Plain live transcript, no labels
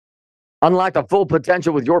Unlock the full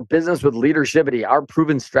potential with your business with Leadershipity. Our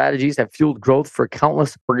proven strategies have fueled growth for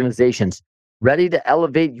countless organizations. Ready to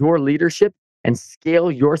elevate your leadership and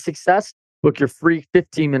scale your success? Book your free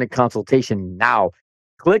 15-minute consultation now.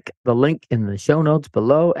 Click the link in the show notes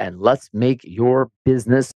below and let's make your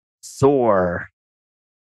business soar.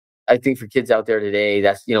 I think for kids out there today,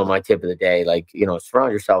 that's, my tip of the day.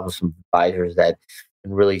 Surround yourself with some advisors that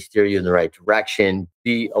can really steer you in the right direction.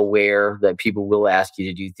 Be aware that people will ask you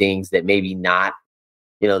to do things that maybe not,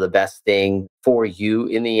 the best thing for you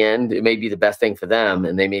in the end. It may be the best thing for them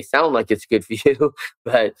and they may sound like it's good for you,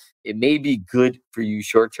 but it may be good for you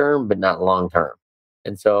short term, but not long term.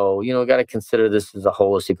 And so, got to consider this as a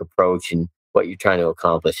holistic approach and what you're trying to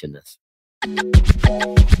accomplish in this.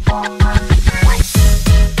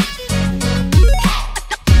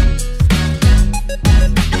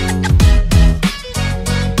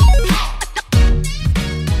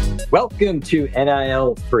 Welcome to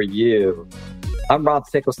NIL4U. I'm Rob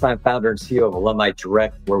Finkelstein, founder and CEO of Alumni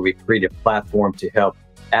Direct, where we create a platform to help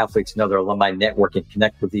athletes and other alumni network and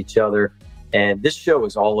connect with each other. And this show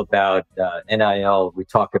is all about NIL. We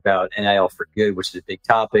talk about NIL for good, which is a big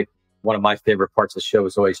topic. One of my favorite parts of the show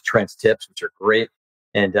is always Trent's tips, which are great.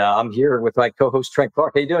 And I'm here with my co-host, Trent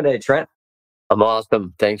Clark. How you doing today, Trent? I'm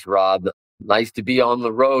awesome. Thanks, Rob. Nice to be on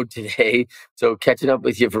the road today. So catching up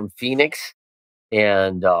with you from Phoenix.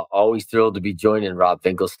 And always thrilled to be joining Rob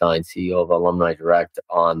Finkelstein, CEO of Alumni Direct,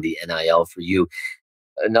 on the NIL4U.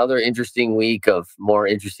 Another interesting week of more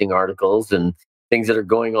interesting articles and things that are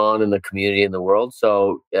going on in the community and the world.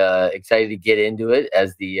 So excited to get into it.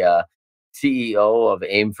 As the CEO of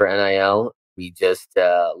AIM for NIL, we just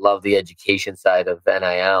love the education side of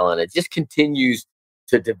NIL, and it just continues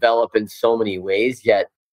to develop in so many ways. Yet,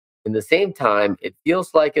 in the same time, it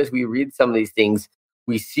feels like as we read some of these things,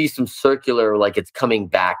 we see some circular, like it's coming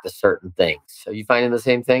back to certain things. Are you finding the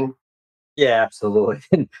same thing? Yeah, absolutely.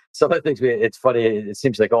 And some of the things, it's funny, it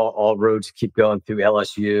seems like all roads keep going through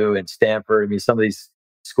LSU and Stanford. I mean, some of these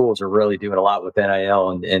schools are really doing a lot with NIL,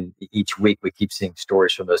 and each week we keep seeing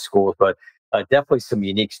stories from those schools. But definitely some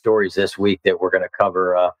unique stories this week that we're going to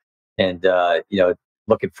cover.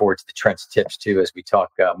 Looking forward to the Trent's tips too, as we talk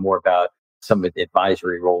more about some of the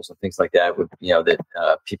advisory roles and things like that,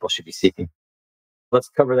 that people should be seeking. Let's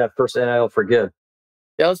cover that first NIL for good.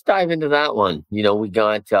 Yeah, let's dive into that one. We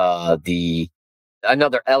got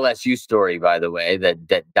another LSU story, by the way,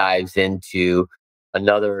 that dives into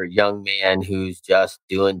another young man who's just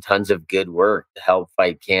doing tons of good work to help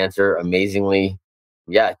fight cancer. Amazingly,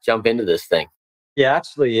 jump into this thing. Yeah,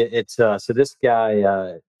 actually, it's so this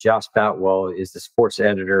guy, Josh Boutwell, is the sports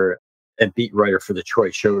editor and beat writer for the Troy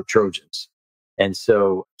Trojans. And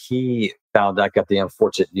so he got the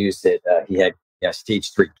unfortunate news that he had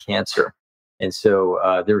stage 3 cancer. And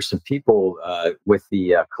so there were some people with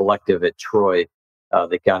the collective at Troy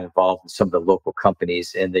that got involved in some of the local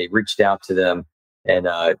companies, and they reached out to them. And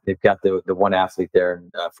they've got the one athlete there.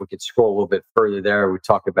 And if we could scroll a little bit further there, we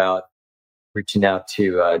talk about reaching out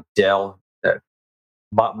to Dell.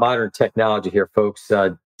 Modern technology here, folks.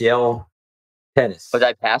 Dell Pettis. Did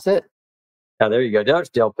I pass it? Oh, there you go. There's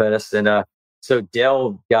Dell Pettis. And so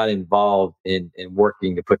Dell got involved in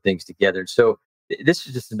working to put things together. And so this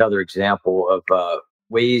is just another example of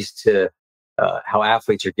ways to how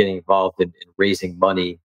athletes are getting involved in raising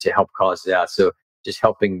money to help causes out. So just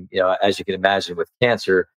helping, as you can imagine, with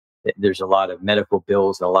cancer, there's a lot of medical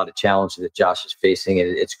bills and a lot of challenges that Josh is facing. And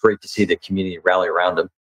it's great to see the community rally around him.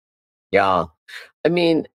 Yeah. I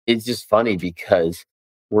mean, it's just funny because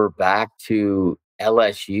we're back to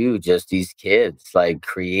LSU, just these kids like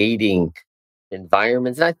creating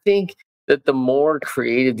environments. And I think that the more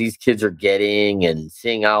creative these kids are getting and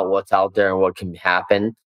seeing out what's out there and what can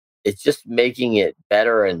happen, it's just making it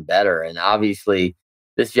better and better. And obviously,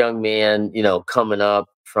 this young man, coming up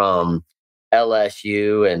from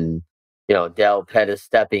LSU and, Dell Pettis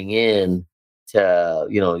stepping in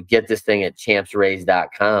to, get this thing at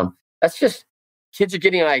champsraise.com. That's just, kids are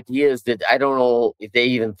getting ideas that I don't know if they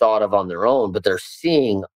even thought of on their own, but they're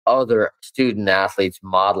seeing other student athletes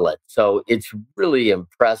model it. So it's really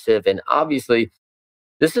impressive. And obviously,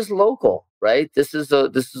 this is local, right? This is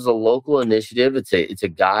a local initiative. It's a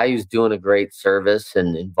guy who's doing a great service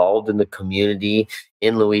and involved in the community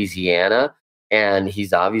in Louisiana. And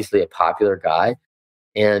he's obviously a popular guy.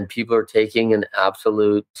 And people are taking an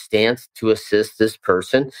absolute stance to assist this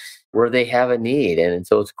person where they have a need. And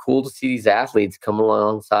so it's cool to see these athletes come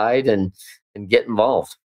alongside and get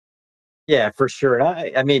involved. Yeah, for sure.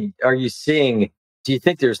 And I mean, do you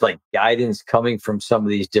think there's like guidance coming from some of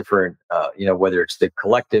these different, whether it's the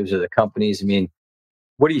collectives or the companies? I mean,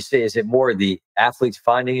 what do you say? Is it more the athletes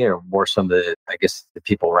finding it or more some of the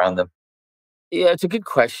people around them? Yeah, it's a good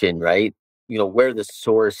question, right? Where the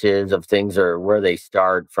source is of things or where they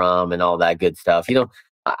start from and all that good stuff.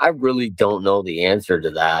 I really don't know the answer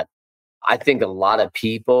to that. I think a lot of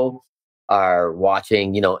people are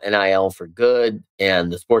watching, NIL for Good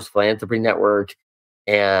and the Sports Philanthropy Network.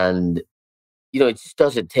 And, it just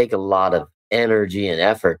doesn't take a lot of energy and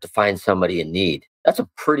effort to find somebody in need. That's a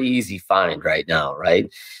pretty easy find right now, right?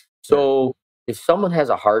 Sure. So if someone has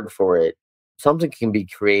a heart for it, something can be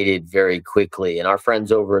created very quickly. And our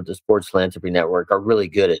friends over at the Sports Philanthropy Network are really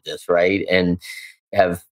good at this, right? And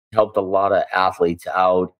have helped a lot of athletes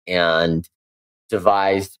out and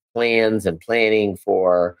devised plans and planning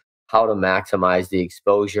for how to maximize the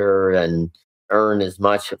exposure and earn as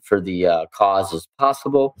much for the cause as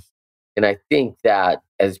possible. And I think that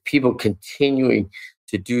as people continuing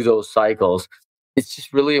to do those cycles, it's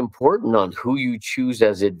just really important on who you choose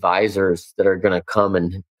as advisors that are going to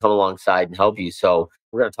come alongside and help you. So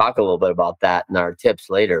we're going to talk a little bit about that in our tips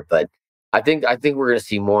later. But I think we're going to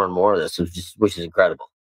see more and more of this, which is incredible.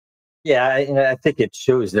 Yeah, I think it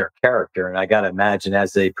shows their character, and I got to imagine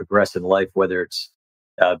as they progress in life, whether it's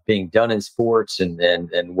being done in sports and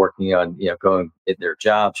working on going in their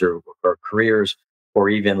jobs or careers, or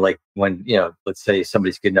even like when let's say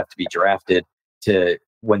somebody's good enough to be drafted, to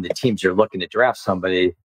when the teams are looking to draft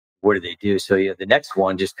somebody, what do they do? So the next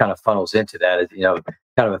one just kind of funnels into that.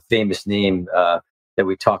 Kind of a famous name that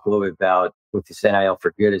we talk a little bit about with this NIL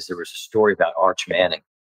for Good is there was a story about Arch Manning.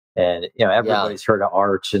 And Yeah. everybody's heard of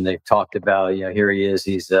Arch, and they've talked about here he is.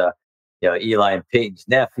 He's Eli and Peyton's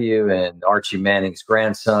nephew and Archie Manning's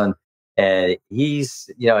grandson, and he's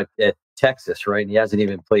at Texas, right? And he hasn't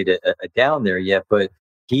even played a down there yet, but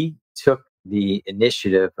he took the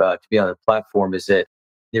initiative to be on the platform. Is that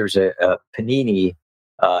there's a Panini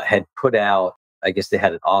had put out? I guess they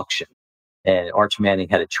had an auction, and Arch Manning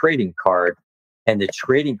had a trading card, and the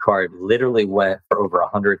trading card literally went for over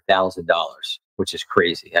 $100,000, which is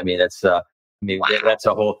crazy. I mean, Wow. that's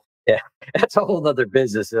a whole that's a whole other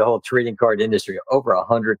business, the whole trading card industry, over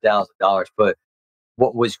 $100,000. But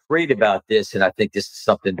what was great about this, and I think this is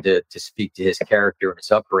something to speak to his character and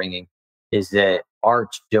his upbringing, is that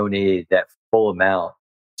Arch donated that full amount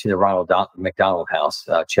to the Ronald McDonald House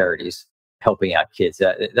charities, helping out kids.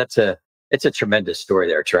 It's a tremendous story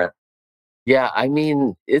there, Trent. Yeah, I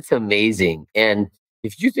mean, it's amazing. And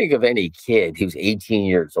if you think of any kid who's 18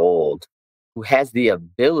 years old who has the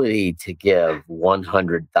ability to give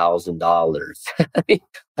 $100,000, I mean,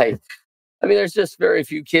 like, there's just very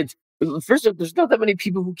few kids. First of all, there's not that many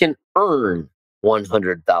people who can earn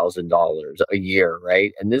 $100,000 a year,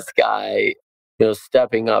 right? And this guy,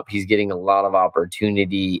 stepping up, he's getting a lot of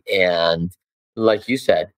opportunity. And like you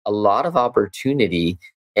said, a lot of opportunity.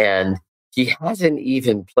 And he hasn't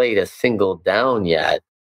even played a single down yet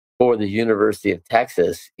for the University of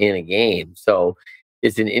Texas in a game. So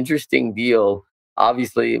it's an interesting deal.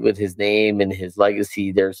 Obviously, with his name and his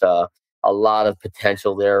legacy, there's a lot of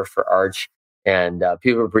potential there for Arch. And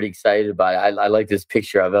people are pretty excited about it. I like this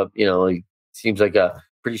picture of him. He seems like a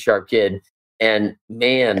pretty sharp kid. And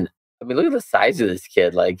man, I mean, look at the size of this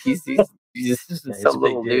kid. Like he's just some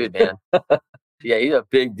little dude, man. Yeah, he's a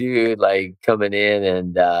big dude, like coming in,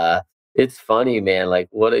 and it's funny, man. Like,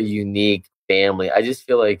 what a unique family. I just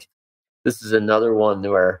feel like this is another one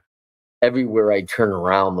where everywhere I turn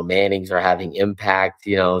around, the Mannings are having impact.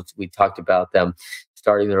 We talked about them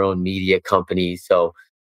starting their own media company. So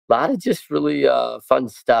a lot of just really fun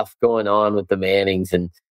stuff going on with the Mannings. And,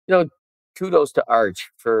 kudos to Arch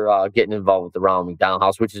for getting involved with the Ronald McDonald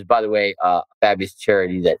House, which is, by the way, a fabulous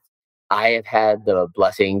charity that I have had the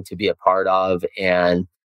blessing to be a part of and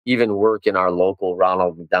even work in our local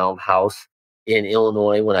Ronald McDonald House in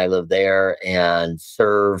Illinois when I lived there and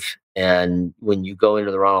serve. And when you go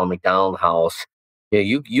into the Ronald McDonald House,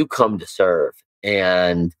 you come to serve.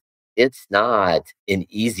 And it's not an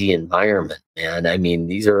easy environment, man. I mean,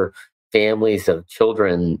 these are families of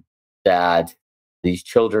children that these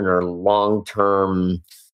children are long-term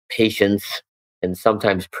patients and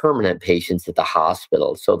sometimes permanent patients at the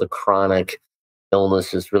hospital. So the chronic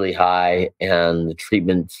illness is really high and the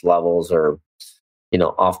treatment levels are,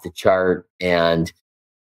 off the chart. And,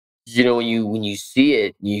 when you see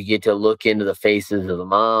it, you get to look into the faces of the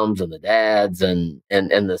moms and the dads and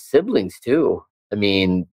the siblings too. I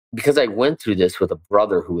mean, because I went through this with a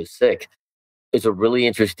brother who was sick, it's a really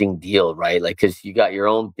interesting deal, right? Like, because you got your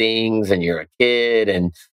own things and you're a kid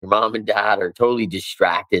and your mom and dad are totally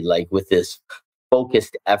distracted, like with this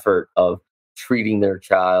focused effort of treating their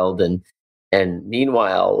child. And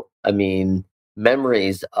meanwhile, I mean,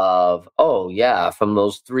 memories of, oh yeah, from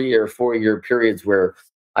those 3 or 4 year periods where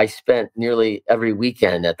I spent nearly every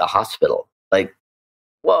weekend at the hospital. Like,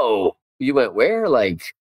 whoa, you went where? Like,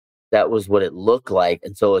 that was what it looked like.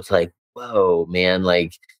 And so it's like, whoa, man,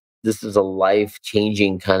 like this is a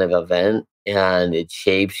life-changing kind of event, and it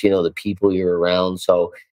shapes, the people you're around.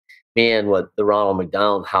 So, man, what the Ronald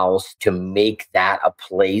McDonald House, to make that a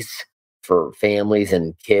place for families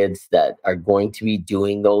and kids that are going to be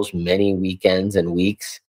doing those many weekends and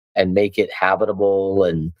weeks, and make it habitable.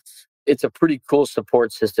 And it's a pretty cool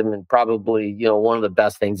support system, and probably, one of the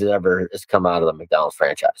best things that ever has come out of the McDonald's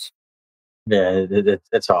franchise. Yeah,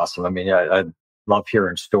 it's awesome. I mean, I love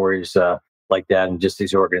hearing stories like that, and just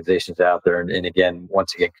these organizations out there. And again,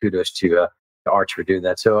 once again, kudos to Arch for doing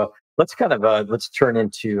that. So let's kind of let's turn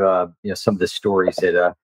into some of the stories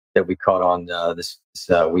that we caught on this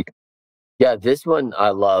week. Yeah, this one I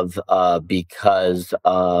love because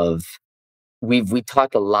of we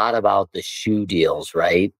talked a lot about the shoe deals,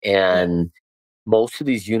 right? And most of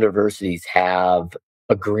these universities have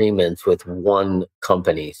agreements with one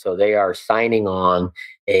company. So they are signing on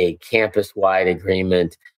a campus-wide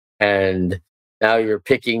agreement, and now you're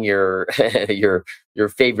picking your your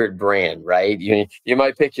favorite brand, right? You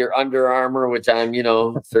might pick your Under Armour, which I'm,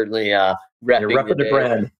 certainly repping. You're repping the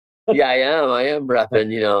brand. Yeah, I am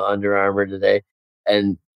repping, Under Armour today.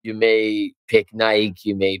 And you may pick Nike,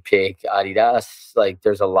 you may pick Adidas. Like,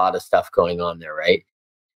 there's a lot of stuff going on there, right?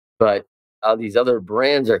 But these other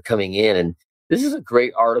brands are coming in. And this is a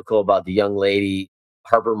great article about the young lady,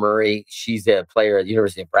 Harper Murray. She's a player at the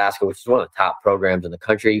University of Nebraska, which is one of the top programs in the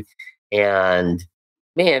country. And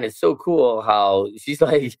man, it's so cool how she's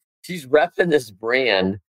repping this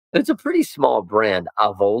brand. And it's a pretty small brand,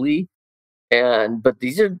 Avoli. But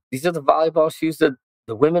these are the volleyball shoes that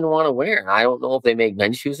the women want to wear. And I don't know if they make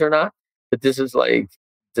men's shoes or not, but this is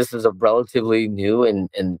a relatively new,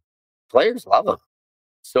 and players love them.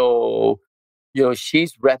 So,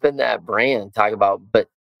 she's repping that brand, talking about, but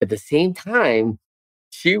at the same time,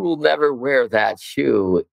 she will never wear that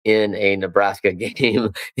shoe in a Nebraska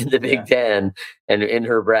game in the Big Ten and in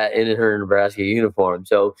her Nebraska uniform.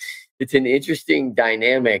 So it's an interesting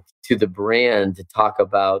dynamic to the brand to talk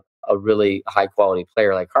about a really high quality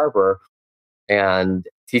player like Harper and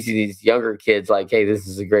teaching these younger kids like, hey, this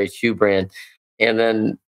is a great shoe brand. And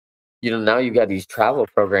then, now you've got these travel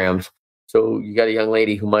programs. So you got a young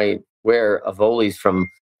lady who might wear Avoli's from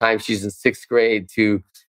time she's in 6th grade to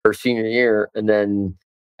her senior year. And then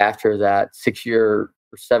after that 6-year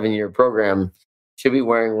or 7-year program, she'll be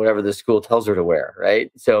wearing whatever the school tells her to wear.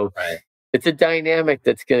 Right. So It's a dynamic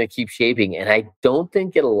that's going to keep shaping. And I don't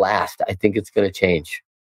think it'll last. I think it's going to change.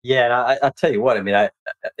 Yeah, and I'll tell you what. I mean,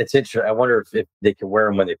 it's interesting. I wonder if they can wear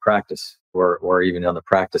them when they practice, or even on the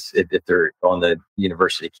practice, if they're on the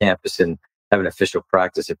university campus and have an official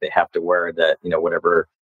practice, if they have to wear that,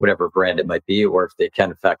 whatever brand it might be, or if they can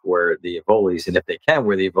in fact wear the Avoli's. And if they can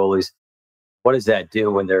wear the Avoli's, what does that do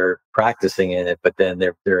when they're practicing in it? But then they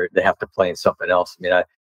have to play in something else. I mean,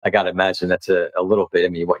 I got to imagine that's a little bit. I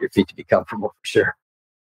mean, you want your feet to be comfortable for sure.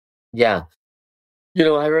 Yeah.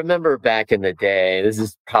 I remember back in the day, this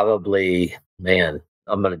is probably, man,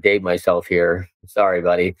 I'm going to date myself here. Sorry,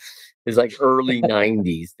 buddy. It's like early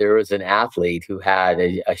 90s. There was an athlete who had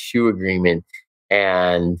a shoe agreement,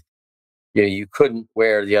 and, you couldn't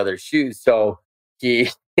wear the other shoes. So he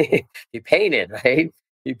painted, right?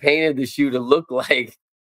 He painted the shoe to look like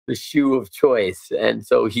the shoe of choice. And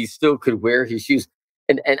so he still could wear his shoes.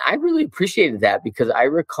 And I really appreciated that, because I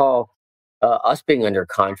recall us being under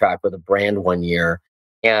contract with a brand one year,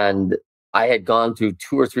 and I had gone through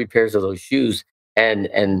 2 or 3 pairs of those shoes, and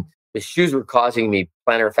the shoes were causing me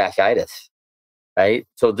plantar fasciitis, right?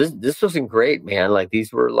 So this wasn't great, man. Like,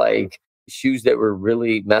 these were like shoes that were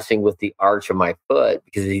really messing with the arch of my foot,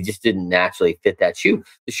 because they just didn't naturally fit that shoe.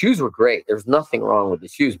 The shoes were great. There's nothing wrong with the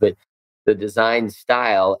shoes, but the design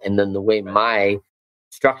style and then the way my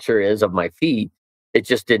structure is of my feet, it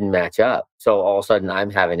just didn't match up. So all of a sudden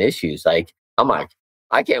I'm having issues. Like, I'm like,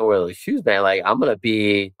 I can't wear those shoes, man. Like, I'll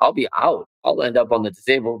be out. I'll end up on the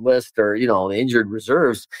disabled list, or, the injured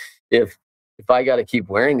reserves if I got to keep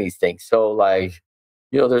wearing these things. So, like,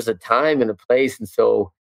 there's a time and a place. And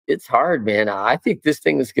so it's hard, man. I think this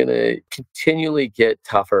thing is going to continually get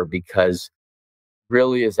tougher, because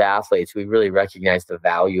really, as athletes, we really recognize the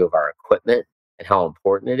value of our equipment and how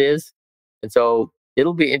important it is. And so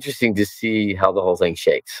it'll be interesting to see how the whole thing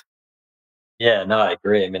shakes. Yeah, no, I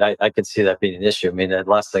agree. I mean, I could see that being an issue. I mean, the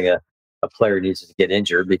last thing a player needs is to get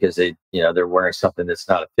injured because they're wearing something that's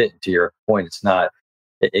not a fit. And to your point, it's not.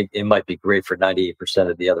 It might be great for 98%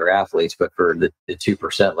 of the other athletes, but for the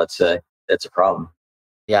 2%, let's say, that's a problem.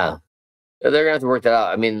 Yeah, they're gonna have to work that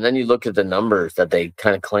out. I mean, then you look at the numbers that they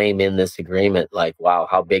kind of claim in this agreement. Like, wow,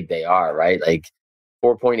 how big they are, right? Like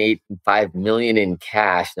 $4.85 million in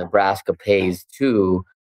cash Nebraska pays to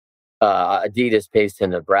Adidas pays to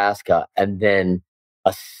Nebraska, and then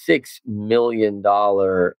a $6 million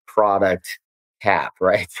product cap,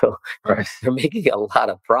 right? So they're making a lot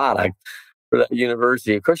of product for that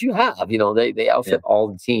university. Of course, they outfit all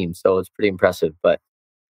the teams, so it's pretty impressive. But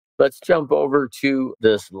let's jump over to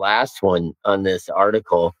this last one on this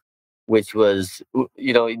article, which was,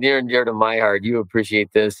 near and dear to my heart. You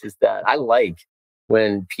appreciate this, is that I like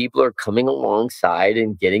when people are coming alongside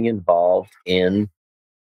and getting involved in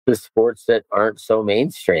the sports that aren't so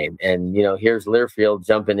mainstream. And, here's Learfield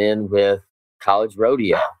jumping in with college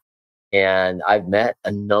rodeo. And I've met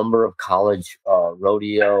a number of college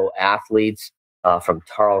rodeo athletes from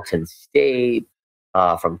Tarleton State,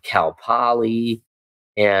 from Cal Poly.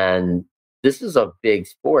 And this is a big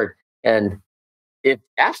sport. And if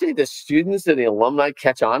actually the students and the alumni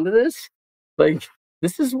catch on to this, like,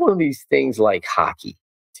 this is one of these things like hockey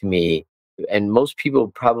to me. And most people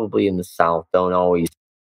probably in the South don't always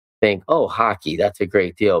think, oh, hockey, that's a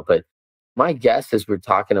great deal. But my guess is we're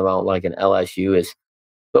talking about like an LSU is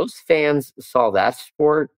those fans saw that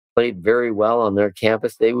sport played very well on their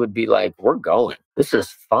campus. They would be like, we're going. This is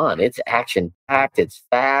fun. It's action packed. It's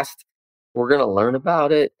fast. We're going to learn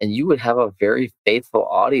about it. And you would have a very faithful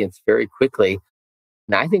audience very quickly.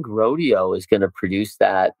 And I think rodeo is going to produce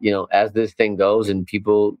that, as this thing goes and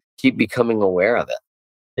people keep becoming aware of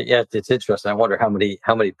it. Yeah, it's interesting. I wonder how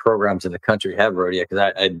many programs in the country have rodeo,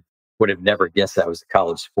 because I would have never guessed that was a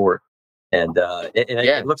college sport. And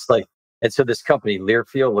it looks like, and so this company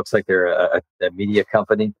Learfield looks like they're a media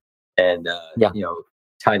company, and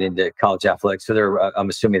tied into college athletics. So I'm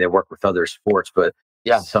assuming they work with other sports, but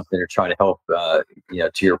this is something they're trying to help.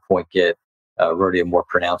 To your point, get rodeo more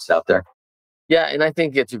pronounced out there. Yeah, and I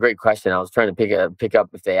think it's a great question. I was trying to pick up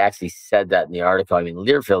if they actually said that in the article. I mean,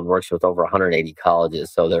 Learfield works with over 180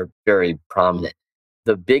 colleges, so they're very prominent.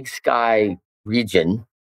 The Big Sky region,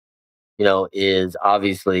 is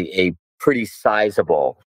obviously a pretty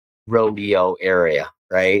sizable rodeo area,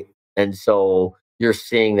 right? And so you're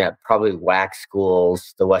seeing that probably WAC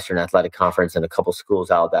schools, the Western Athletic Conference, and a couple schools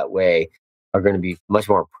out that way are going to be much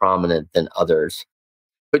more prominent than others.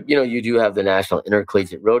 But, you do have the National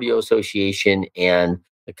Intercollegiate Rodeo Association and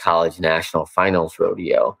the College National Finals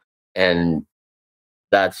Rodeo. And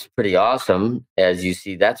that's pretty awesome. As you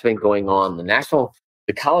see, that's been going on.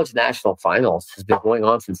 The College National Finals has been going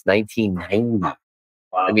on since 1990. Wow.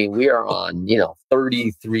 I mean, we are on,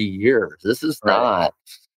 33 years. This is not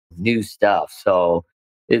new stuff. So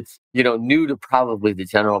it's, new to probably the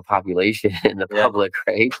general population and the public,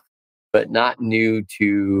 right? But not new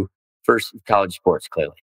to first college sports,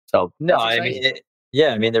 clearly. So no, I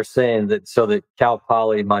mean, they're saying that so that Cal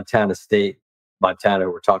Poly, Montana State, Montana,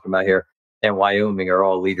 we're talking about here, and Wyoming are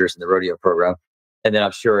all leaders in the rodeo program. And then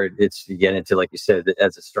I'm sure it's, you get into, like you said,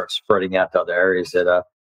 as it starts spreading out to other areas that,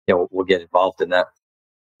 we'll get involved in that.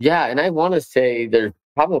 Yeah. And I want to say there's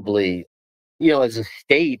probably, as a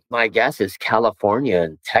state, my guess is California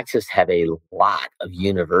and Texas have a lot of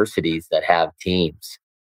universities that have teams.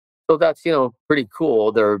 So that's, pretty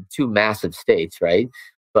cool. They're two massive states, right?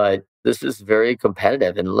 But this is very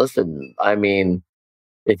competitive. And listen, I mean,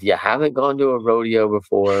 if you haven't gone to a rodeo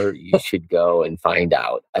before, you should go and find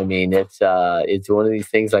out. I mean, it's one of these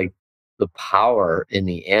things, like the power in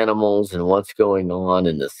the animals and what's going on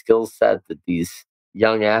and the skill set that these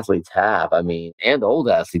young athletes have. I mean, and old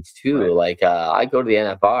athletes too. Right. Like I go to the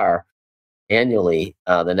NFR annually,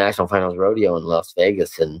 the National Finals Rodeo in Las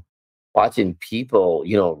Vegas, and watching people,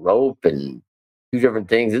 rope and do different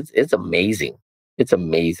things. It's amazing. It's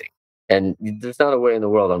amazing. And there's not a way in the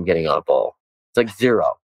world I'm getting on a bull. It's like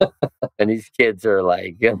zero. And these kids are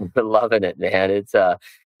like loving it, man.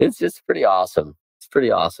 It's just pretty awesome. It's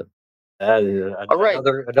pretty awesome. All right.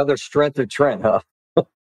 Another strength of Trent, huh?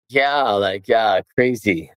 Yeah,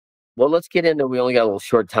 crazy. Well, let's get into, we only got a little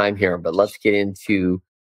short time here, but let's get into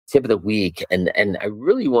tip of the week. And I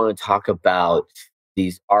really want to talk about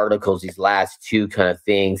these articles, these last two kind of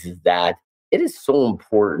things, is that it is so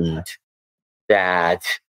important that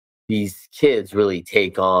these kids really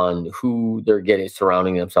take on who they're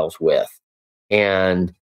surrounding themselves with.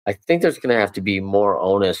 And I think there's going to have to be more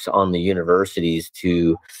onus on the universities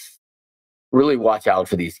to really watch out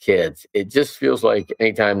for these kids. It just feels like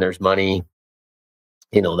anytime there's money,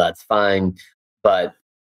 that's fine, but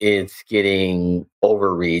it's getting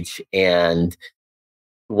overreach. And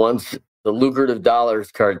once the lucrative dollars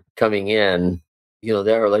start coming in,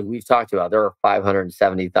 there are, like we've talked about, there are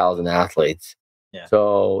 570,000 athletes. Yeah.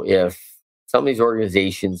 So if some of these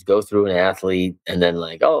organizations go through an athlete and then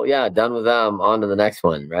like, oh yeah, done with them, on to the next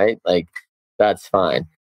one, right? Like, that's fine.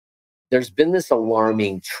 there's been this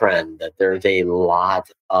alarming trend that there's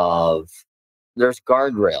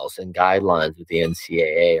guardrails and guidelines with the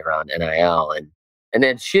NCAA around NIL, and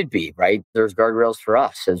it should be, right? There's guardrails for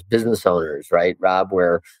us as business owners, right, Rob,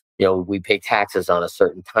 where, we pay taxes on a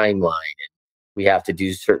certain timeline and we have to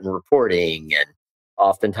do certain reporting, and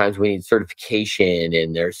oftentimes we need certification,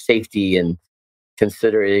 and there's safety and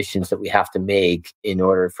considerations that we have to make in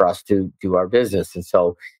order for us to do our business. And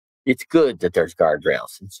so it's good that there's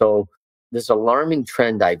guardrails. And so this alarming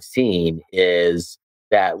trend I've seen is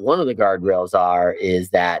that one of the guardrails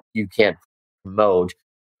is that you can't promote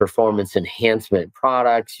performance enhancement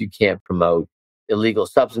products. You can't promote illegal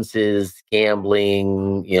substances,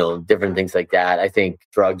 gambling, different things like that. I think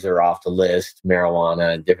drugs are off the list,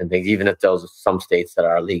 marijuana and different things, even if those are some states that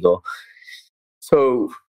are legal.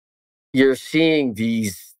 So you're seeing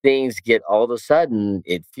these things get, all of a sudden,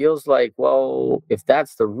 it feels like, well, if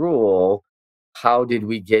that's the rule, how did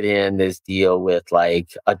we get in this deal with like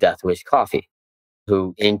a Death Wish Coffee,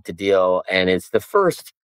 who inked a deal, and it's the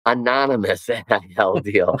first anonymous NIL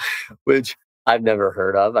deal, which I've never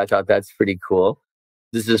heard of. I thought that's pretty cool.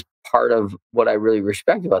 This is part of what I really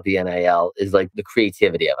respect about the NIL is like the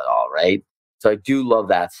creativity of it all, right? So I do love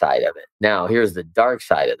that side of it. Now, here's the dark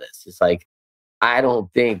side of this. It's like, I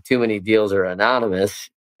don't think too many deals are anonymous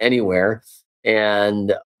anywhere.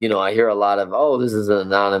 And, I hear a lot of, oh, this is an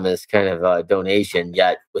anonymous kind of donation.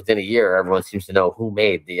 Yet within a year, everyone seems to know who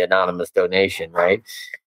made the anonymous donation, right?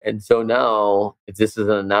 And so now, if this is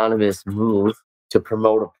an anonymous move to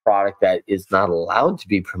promote a product that is not allowed to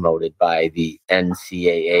be promoted by the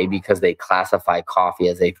NCAA because they classify coffee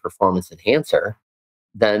as a performance enhancer,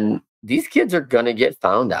 then these kids are going to get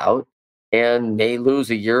found out and may lose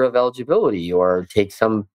a year of eligibility or take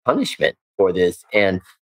some punishment for this. And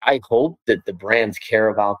I hope that the brands care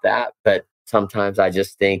about that, but sometimes I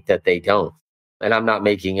just think that they don't. And I'm not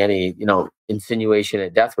making any, insinuation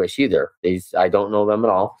at Death Wish either. I don't know them at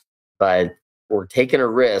all, but we're taking a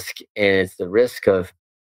risk, and it's the risk of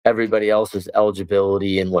everybody else's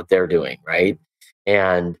eligibility and what they're doing, right?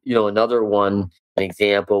 And, another one, an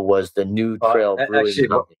example was the New Trail Brewing actually,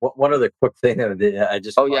 Company. one other quick thing that I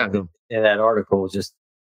just found in that article was just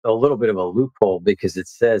a little bit of a loophole, because it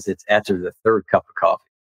says it's after the third cup of coffee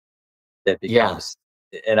that becomes,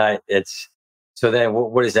 so then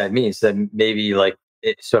what does that mean? So maybe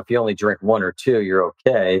so if you only drink one or two, you're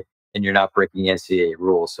okay, and you're not breaking NCAA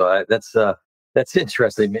rules. So that's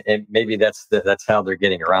interesting, and maybe that's how they're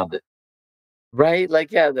getting around it. Right?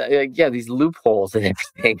 These loopholes and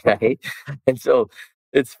everything, right? And so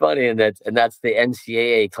it's funny, and that's the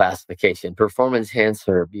NCAA classification, performance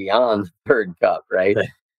enhancer beyond third cup, right?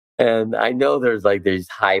 And I know there's these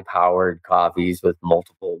high-powered coffees with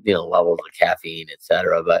multiple, levels of caffeine, et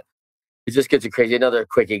cetera, but it just gets crazy. Another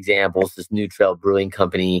quick example is this New Trail Brewing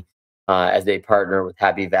Company, as they partner with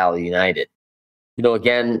Happy Valley United.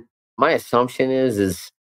 Again, my assumption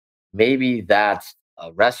is maybe that's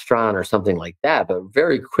a restaurant or something like that, but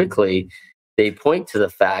very quickly they point to the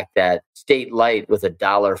fact that State Light, with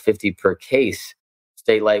 $1.50 per case,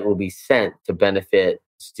 State Light will be sent to benefit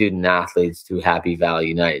student athletes through Happy Valley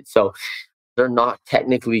United. So they're not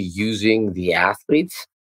technically using the athletes.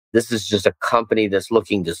 This is just a company that's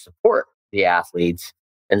looking to support the athletes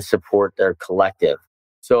and support their collective.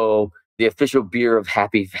 So the official beer of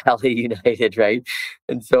Happy Valley United, right?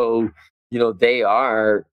 And so, they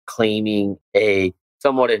are claiming a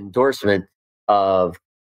somewhat endorsement of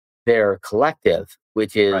their collective,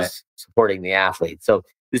 which is supporting the athletes. So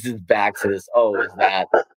this is back to this,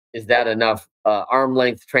 is that enough arm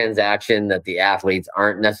length transaction that the athletes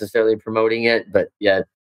aren't necessarily promoting it, but yet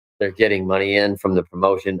they're getting money in from the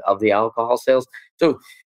promotion of the alcohol sales? So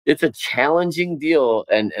it's a challenging deal,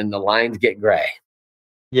 and the lines get gray.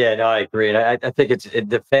 Yeah, no, I agree. And I think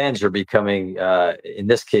the fans are becoming, in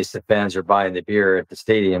this case, the fans are buying the beer at the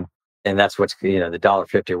stadium, and that's what's, the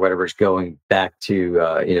 $1.50 or whatever is going back to,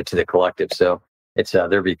 to the collective. So it's,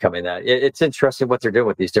 they're becoming that. It's interesting what they're doing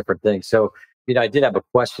with these different things. So, I did have a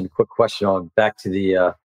quick question on back to the,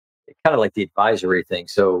 kind of like the advisory thing.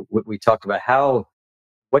 So we talked about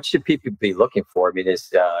what should people be looking for? I mean,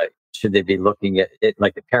 should they be looking at it,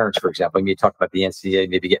 like the parents, for example? I mean, you talked about the NCAA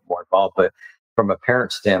maybe getting more involved, but from a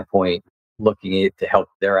parent standpoint, looking at to help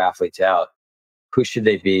their athletes out, who should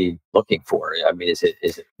they be looking for? I mean, is it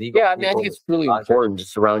legal? Yeah, I mean, I think it's really important to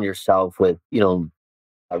surround yourself with,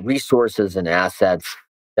 resources and assets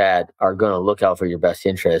that are going to look out for your best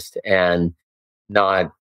interest, and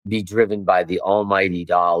not be driven by the almighty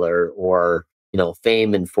dollar or,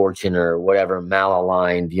 fame and fortune or whatever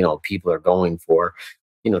malaligned, people are going for.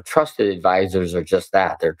 Trusted advisors are just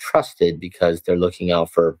that. They're trusted because they're looking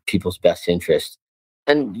out for people's best interest.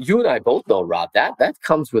 And you and I both know, Rob, that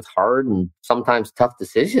comes with hard and sometimes tough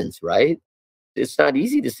decisions, right? It's not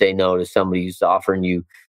easy to say no to somebody who's offering you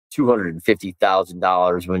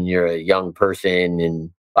 $250,000 when you're a young person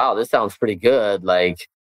and, wow, this sounds pretty good. Like,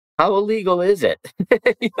 how illegal is it?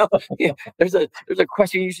 There's a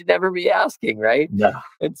question you should never be asking, right? No.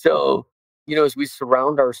 And so, as we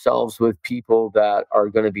surround ourselves with people that are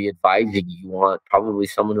going to be advising, you want probably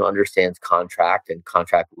someone who understands contract and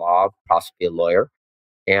contract law, possibly a lawyer,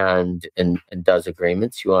 and does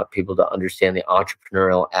agreements. You want people to understand the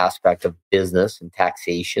entrepreneurial aspect of business and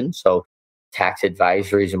taxation. So tax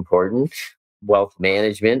advisory is important. Wealth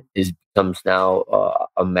management becomes now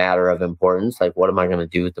a matter of importance. Like, what am I going to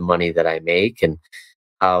do with the money that I make, and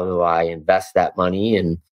how do I invest that money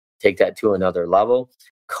and take that to another level?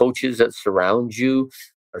 Coaches that surround you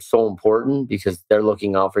are so important because they're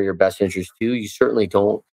looking out for your best interest too. You certainly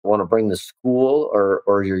don't want to bring the school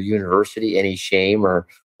or your university any shame or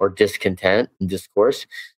discontent and discourse.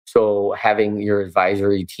 So having your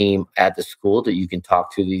advisory team at the school that you can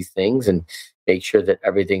talk to these things and make sure that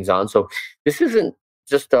everything's on. So this isn't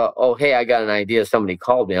just hey, I got an idea. Somebody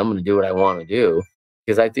called me. I'm going to do what I want to do,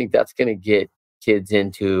 because I think that's going to get kids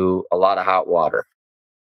into a lot of hot water.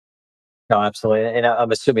 No, absolutely. And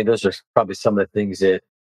I'm assuming those are probably some of the things that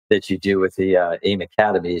you do with the AIM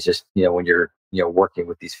Academy is just, when you're, working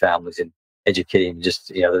with these families and educating, just,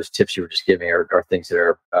 those tips you were just giving are things that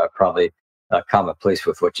are probably commonplace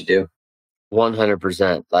with what you do.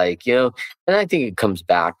 100%. Like, and I think it comes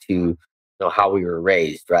back to, how we were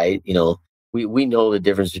raised, right? We know the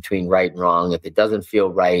difference between right and wrong. If it doesn't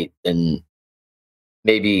feel right, then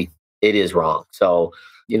maybe it is wrong. So,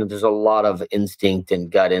 there's a lot of instinct and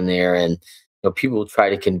gut in there, and people will try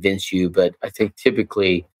to convince you, but I think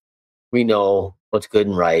typically we know what's good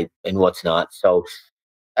and right and what's not. So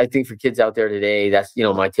I think for kids out there today, that's,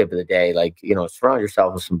 my tip of the day. Like, surround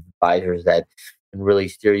yourself with some advisors that can really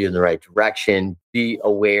steer you in the right direction. Be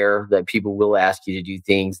aware that people will ask you to do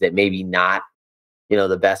things that maybe not,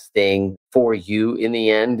 the best thing for you in the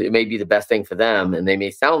end. It may be the best thing for them, and they may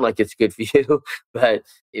sound like it's good for you, but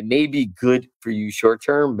it may be good for you short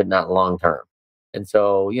term, but not long term. And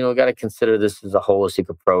so, got to consider this as a holistic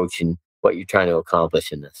approach and what you're trying to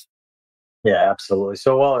accomplish in this. Yeah, absolutely.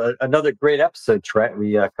 So, well, another great episode, Trent.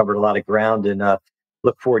 We covered a lot of ground, and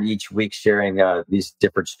look forward to each week sharing these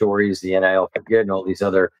different stories, the NIL for good, and all these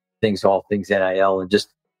other things, all things NIL. And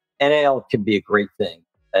just NIL can be a great thing.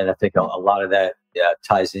 And I think a lot of that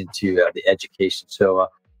ties into the education. So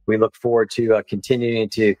we look forward to continuing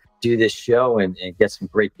to do this show and get some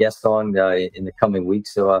great guests on in the coming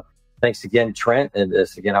weeks. So thanks again, Trent. And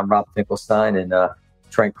again, I'm Rob Finkelstein and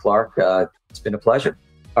Trent Clark. It's been a pleasure.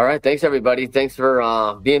 All right. Thanks, everybody. Thanks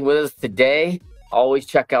for being with us today. Always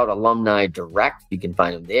check out Alumni Direct. You can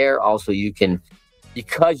find them there. Also, you can,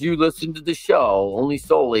 because you listen to the show only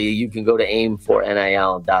solely, you can go to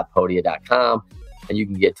aim4nil.podia.com and you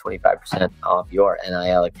can get 25% off your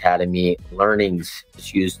NIL Academy learnings.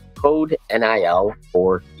 Just use code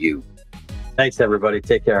NIL4U. Thanks, everybody.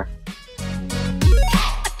 Take care.